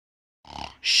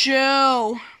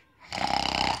show,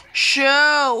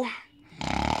 show,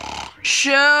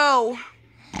 show,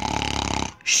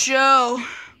 show,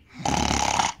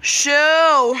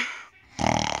 show,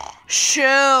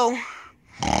 show,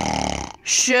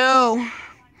 show,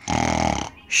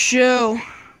 show,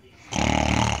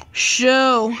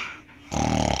 show,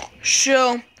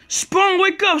 show. Spawn,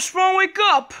 wake up! Spawn, wake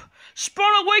up!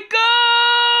 Spawn, wake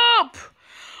up!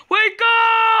 Wake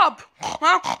up!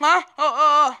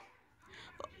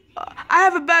 I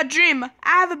have a bad dream. I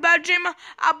have a bad dream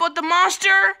about the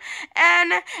monster,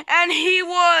 and he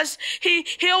always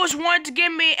wanted to get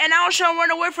me, and I was trying to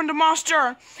run away from the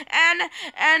monster, and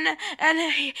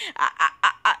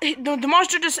the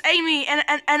monster just ate me, and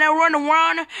I run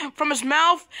around from his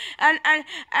mouth, and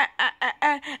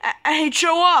he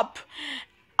threw up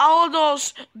all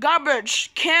those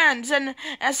garbage cans and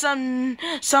some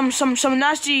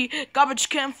nasty garbage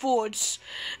can foods.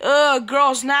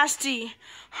 Girls, nasty.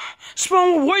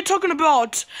 Spawn, what are you talking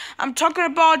about? I'm talking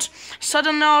about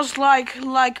something else, like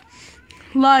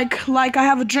I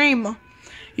have a dream.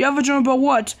 You have a dream about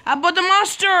what? About the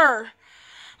monster.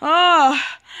 I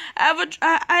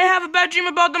have a bad dream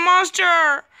about the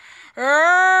monster.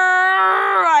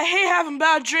 I hate having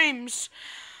bad dreams.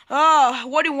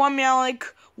 What do you want me,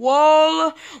 Alec?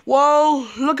 Whoa,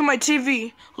 look at my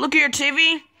TV. Look at your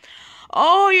TV.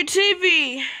 Oh, your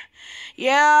TV.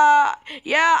 Yeah,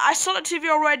 I saw the TV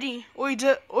already. Oh, you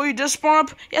did spawn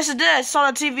up? Yes, I did. I saw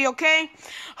the TV, okay?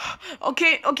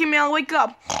 Okay, man, wake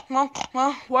up. Well,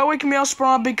 why waking me up,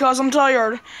 spawn up? Because I'm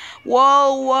tired.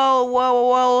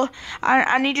 Whoa.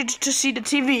 I need you to see the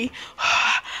TV.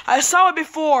 I saw it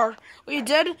before. Oh, you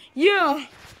did? Yeah.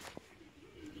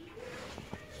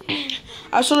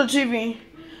 I saw the TV.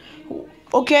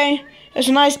 Okay, it's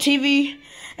a nice TV,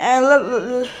 and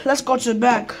let's go to the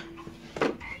back.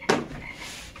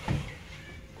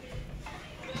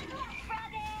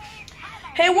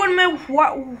 Hey, one man,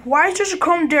 why does it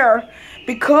come there?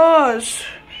 Because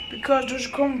there's a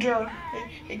comb there.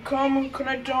 It come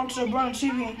connected onto the brown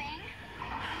TV.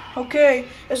 Okay,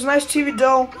 it's a nice TV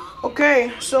though.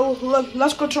 Okay, so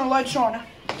let's go turn the lights on.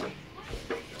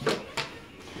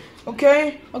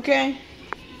 Okay,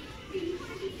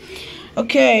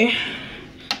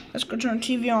 let's go turn the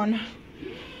TV on.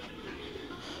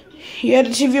 Yeah, the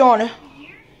TV on.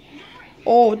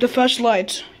 Oh, the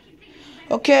flashlight.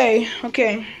 Okay. Let's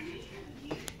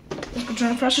go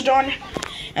turn the flashlight on.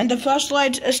 And the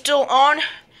flashlight is still on.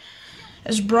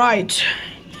 It's bright.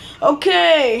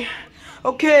 Okay,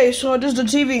 so this is the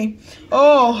TV.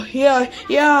 Oh, yeah,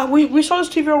 we saw this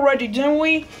TV already, didn't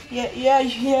we? Yeah,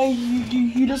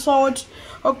 you just saw it.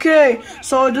 Okay,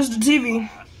 so this is the TV.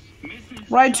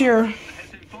 Right here.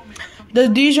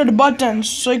 These are the buttons,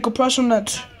 so you can press on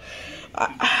it.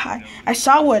 I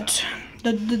saw it.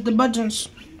 The buttons.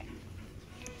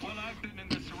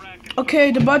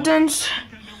 Okay, the buttons.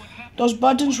 Those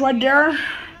buttons right there.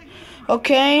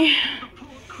 Okay.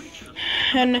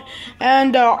 And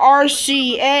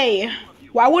RCA.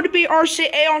 Why would it be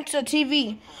RCA onto the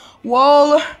TV?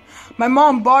 Well, my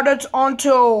mom bought it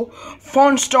onto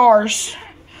Phone Stars.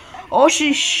 Oh,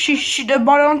 she did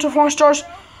bought it onto Phone Stars.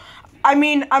 I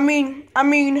mean,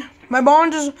 my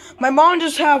mom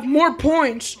just have more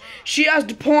points. She has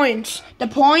the points. The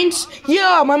points?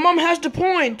 Yeah, my mom has the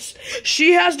points.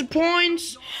 She has the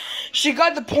points. She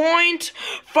got the point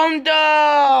from the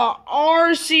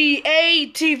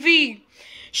RCA TV.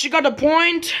 She got the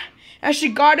point, and she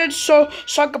got it so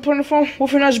I could put on the phone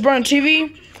with a nice brown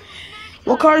TV.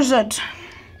 What color is it?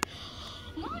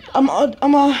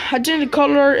 I think the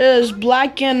color is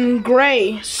black and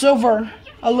gray, silver,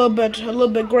 a little bit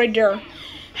gray there.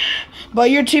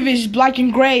 But your TV is black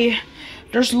and gray.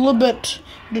 There's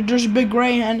a big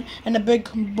gray and a big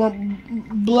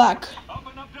black.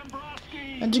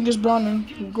 I think it's brown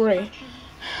and gray.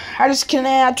 I just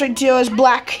can't try to it's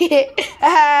black.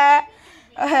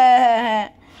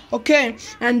 Okay,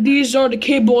 and these are the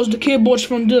cables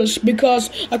from this, because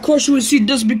of course you will see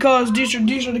this because these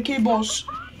are the cables.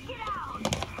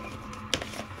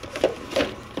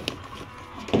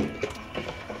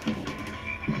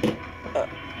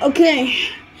 Okay,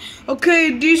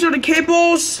 these are the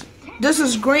cables. This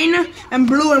is green and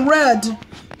blue and red,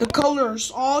 the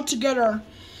colors all together.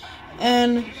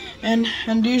 And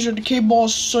these are the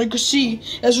cables, so you can see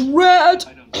it's red.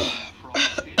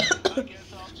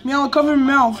 Meow, cover my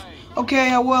mouth.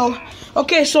 Okay, I will.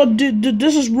 Okay, so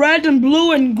this is red and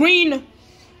blue and green,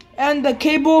 and the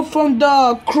cable from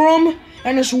the chrome,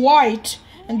 and it's white,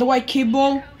 and the white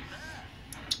cable,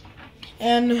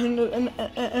 and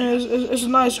it's a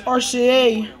nice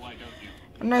RCA,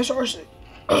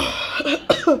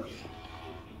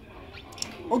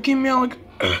 Okay, man, like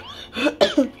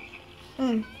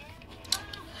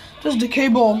this is the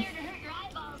cable.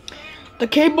 The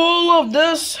cable of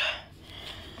this,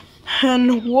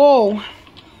 and whoa.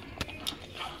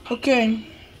 Okay,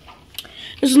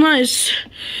 it's nice.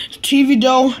 TV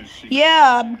though,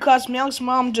 yeah, because Mel's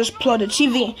mom just plugged the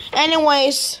TV.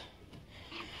 Anyways,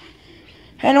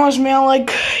 man,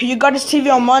 like, you got this TV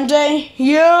on Monday?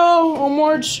 Yeah, on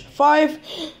March 5,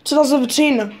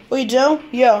 2017. Oh, you do?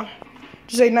 Yeah.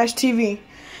 Just a nice TV.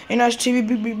 A nice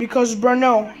TV because it's brand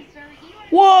new.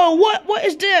 Whoa, what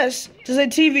is this? Just a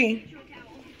TV.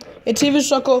 A TV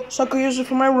so I could use it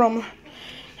for my room.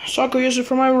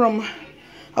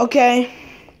 Okay.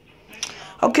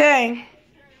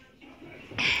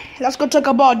 Let's go talk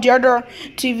about the other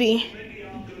TV.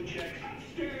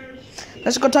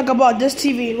 Let's go talk about this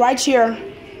TV right here.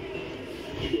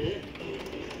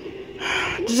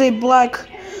 This is a black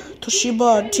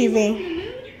Toshiba TV.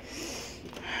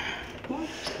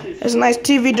 It's a nice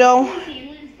TV though.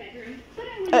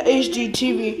 A HD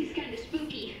TV.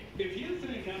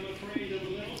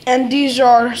 And these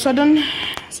are sudden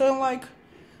like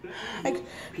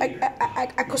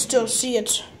I could still see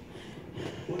it.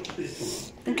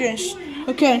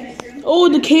 Okay. Oh,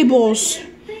 the cables.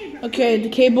 Okay, the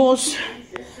cables.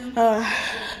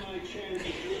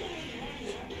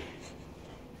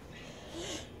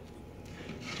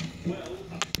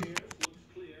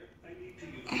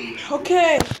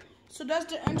 Okay, so that's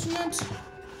the internet.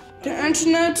 The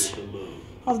internet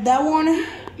of that one.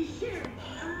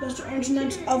 That's the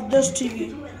internet of this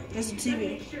TV. That's the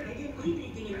TV.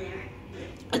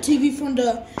 A TV from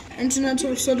the internet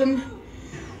all of a sudden,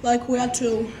 like we had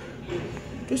to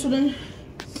do something.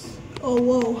 Oh,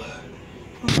 whoa.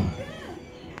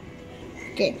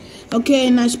 Okay,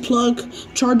 nice plug.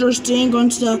 Charger thing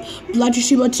onto the black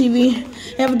Toshiba TV.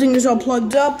 Everything is all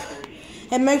plugged up.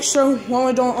 And make sure when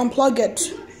we don't unplug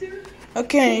it.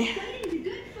 Okay.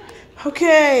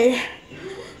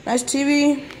 Nice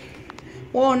TV.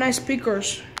 Whoa, nice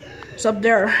speakers. It's up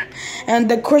there. And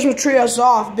the Christmas tree is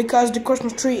off because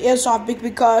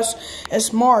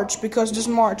it's March. Because this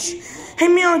March. Hey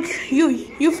man,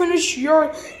 you finished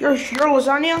your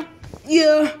lasagna?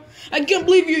 Yeah. I can't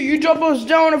believe you drop us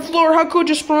down on the floor. How could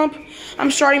you slump? I'm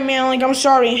sorry, man. Like, I'm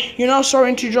sorry. You're not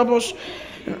sorry until you drop us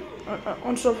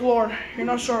onto the floor. You're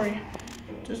not sorry.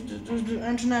 Just the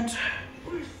internet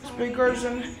speakers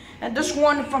and this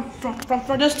one from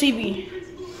this TV.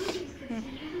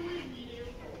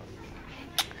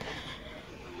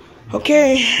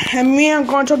 Okay, and me, I'm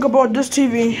gonna talk about this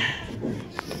TV.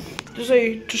 This is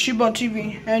a Toshiba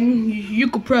TV, and you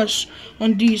could press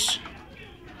on these.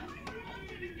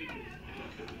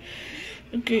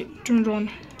 Okay, turn it on.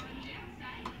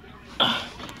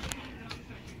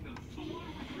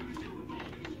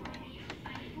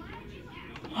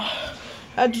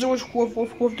 I had to do it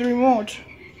with the remote.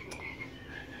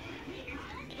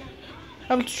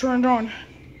 I have to turn it on.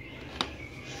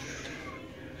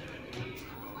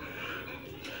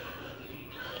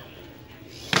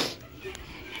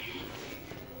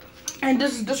 And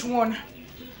this is this one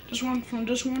from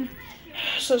this one.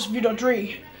 It says Video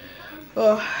 3.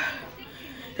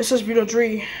 It says Video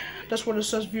 3. That's what it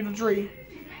says, Video 3.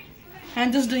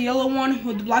 And this is the yellow one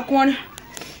with the black one.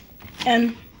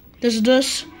 And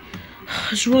this.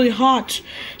 It's really hot.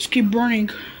 It's keep burning.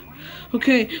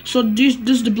 Okay, so this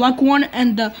is the black one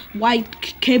and the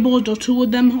white cable, the two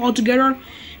of them all together.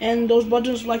 And those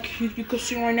buttons, like you can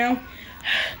see right now.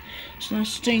 It's a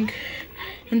nice thing.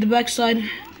 And the back side.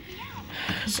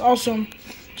 It's awesome.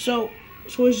 So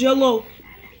it's yellow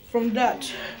from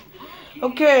that.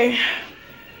 Okay.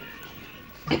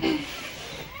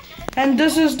 And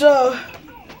this is the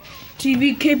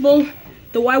TV cable,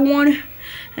 the white one,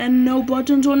 and no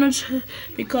buttons on it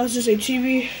because it's a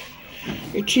TV.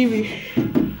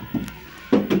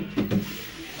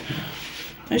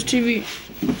 Nice TV.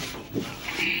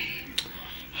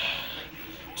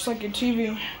 It's like a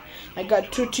TV. I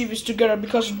got two TVs together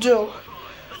because do.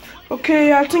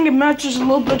 Okay, I think it matches a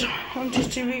little bit on this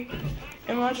TV.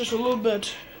 It matches a little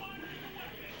bit.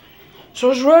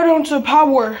 So it's right onto the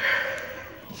power.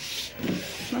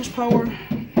 Nice power.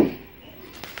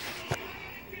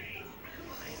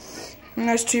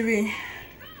 Nice TV.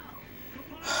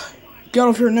 Get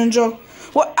off here, ninja.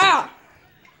 What? Ah!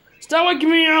 Stop waking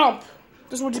me up.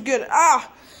 This is what you get.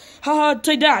 Ah! Haha,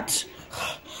 take that.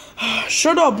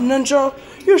 Shut up, ninja.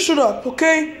 You shut up,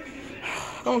 okay?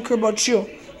 I don't care about you.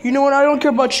 You know what? I don't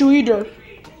care about you either.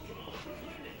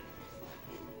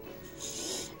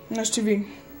 Nice TV.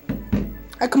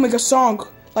 I can make a song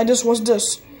like this. What's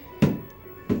this?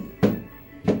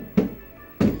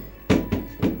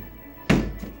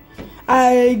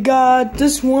 I got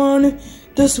this one.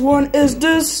 This one is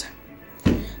this.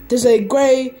 This is a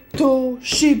gray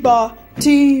Toshiba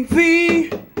TV.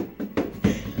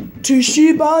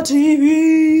 Toshiba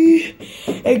TV.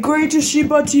 A gray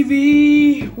Toshiba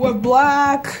TV with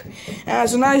black. And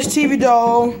it's a nice TV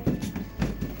though.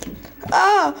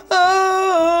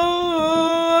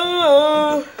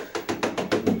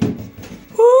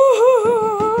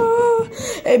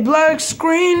 A black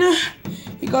screen.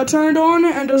 It got turned on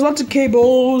and there's lots of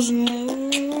cables.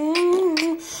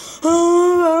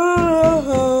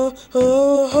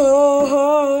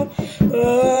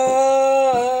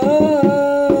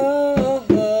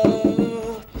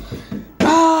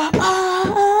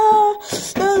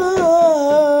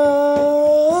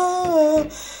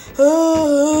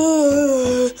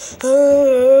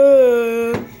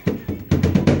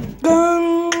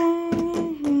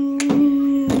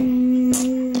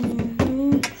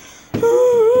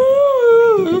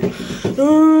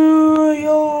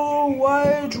 Yellow,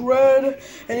 white, red,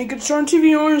 and you can turn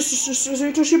TV on. It's just a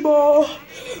Toshiba.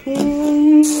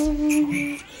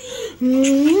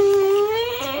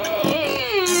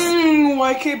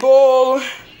 White cable,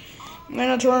 and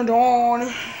I turned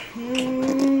on.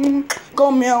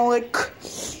 Go Malik.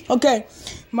 Okay,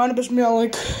 my name is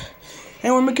Malik,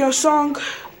 and we're making a song.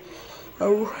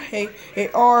 A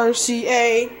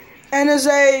RCA, and it's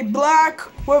a black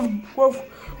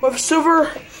with silver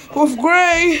with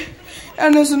gray,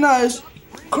 and it's a nice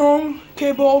chrome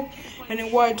cable and a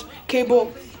white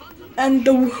cable and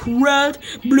the red,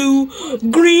 blue,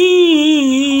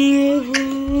 green.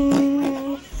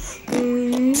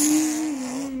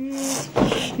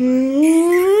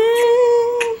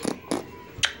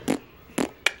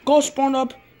 Go spawn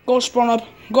up, go spawn up,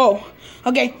 go.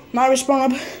 Okay, now we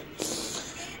spawn up.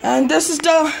 And this is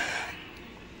the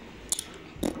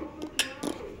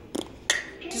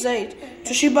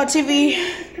Toshiba TV,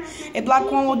 a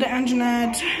black one with the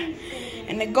internet,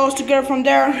 and it goes together from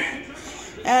there,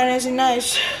 and it's a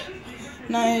nice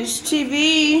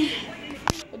TV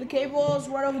with the cables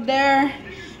right over there,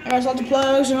 and there's all the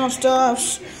plugs and all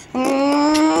stuff.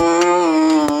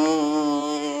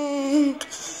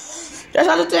 There's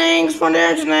other things from the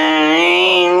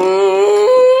internet.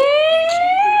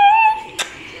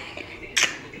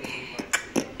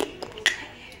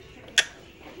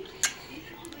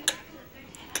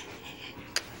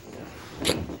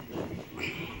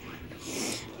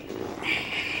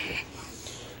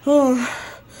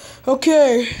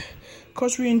 Okay,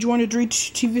 cause we enjoying the 3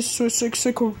 TV, so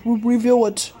we'll reveal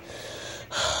it.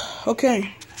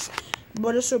 Okay,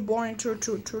 but it's so boring to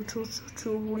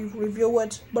reveal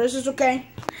it, but this is okay.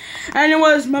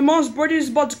 Anyways, my mom's birthday is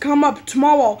about to come up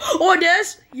tomorrow. Oh, it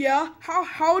is? Yeah.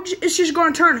 How old is she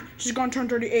gonna turn? She's gonna turn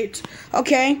 38.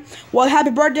 Okay. Well,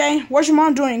 happy birthday. What's your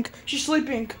mom doing? She's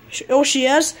sleeping. Oh, she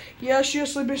is? Yeah, she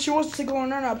is sleeping. She wants to take a little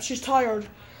nap. She's tired.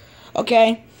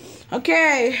 Okay.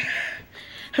 Okay.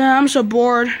 I'm so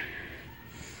bored.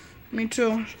 Me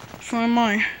too. So am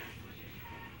I.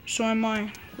 So am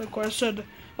I. Like what I said.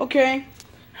 Okay.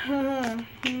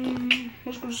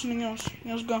 Let's go to something else.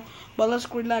 Yeah, let's go. But let's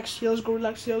go relax. Yeah, let's go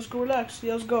relax. Yeah, let's go relax.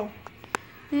 Yeah, let's go.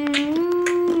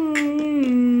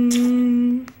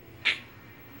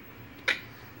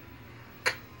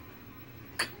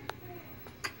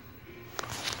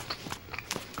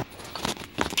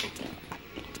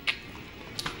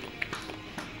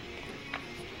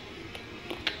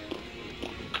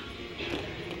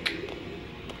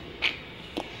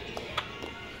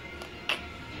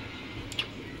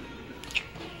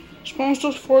 Phone's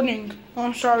still forwarding. Oh,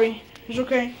 I'm sorry. It's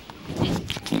okay.